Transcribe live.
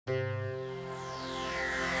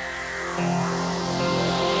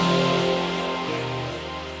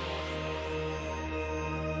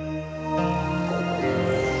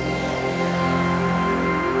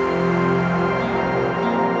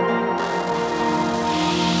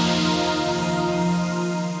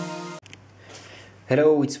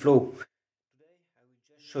Hello, it's Flo. Today I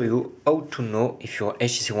will just show you how to know if your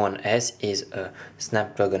HTC One S is a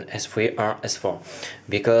Snapdragon S3 or S4,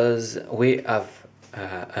 because we have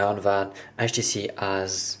heard that HTC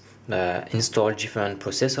has installed different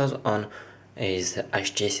processors on his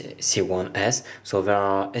HTC One S, so there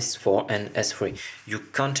are S4 and S3. You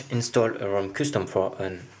can't install a ROM custom for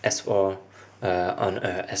an S4 on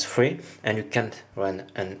a S3, and you can't run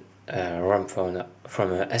an RAM from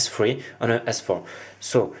a S3 on a S4.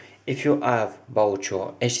 So if you have bought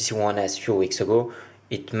your HTC One S few weeks ago,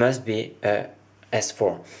 it must be a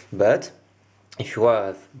S4. But if you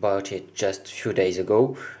have bought it just a few days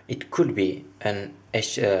ago, it could be an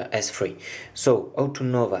S3. So how to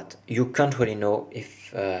know that? You can't really know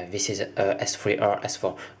if this is a S3 or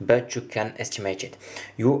S4, but you can estimate it.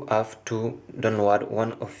 You have to download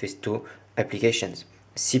one of these two applications,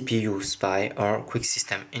 CPU Spy or Quick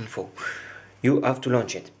System Info. You have to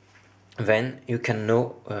launch it. Then you can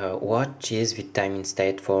know what is the timing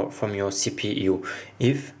state from your CPU.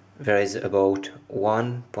 If there is about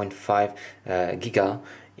 1.5 giga,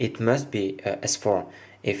 it must be S4.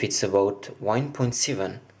 If it's about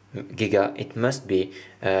 1.7 giga, it must be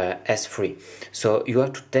S3. So you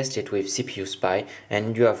have to test it with CPU Spy,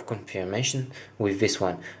 and you have confirmation with this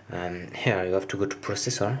one. Here you have to go to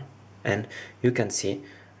processor, and you can see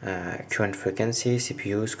current frequency,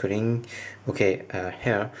 CPU, schooling. Okay,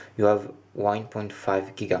 here you have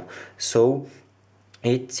 1.5 giga, so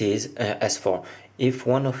it is S4. If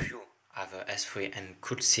one of you have a S3 and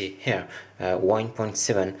could see here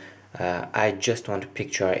 1.7, I just want a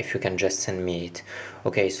picture. If you can just send me it.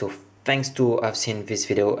 Okay, so thanks to have seen this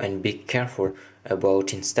video, and be careful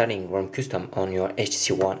about installing ROM custom on your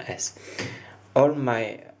HTC One S. All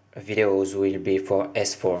my videos will be for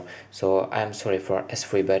S4, so I'm sorry for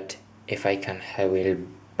S3, but if I can, I will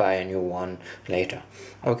buy a new one later.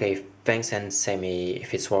 Okay, thanks, and say me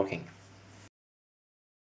if it's working.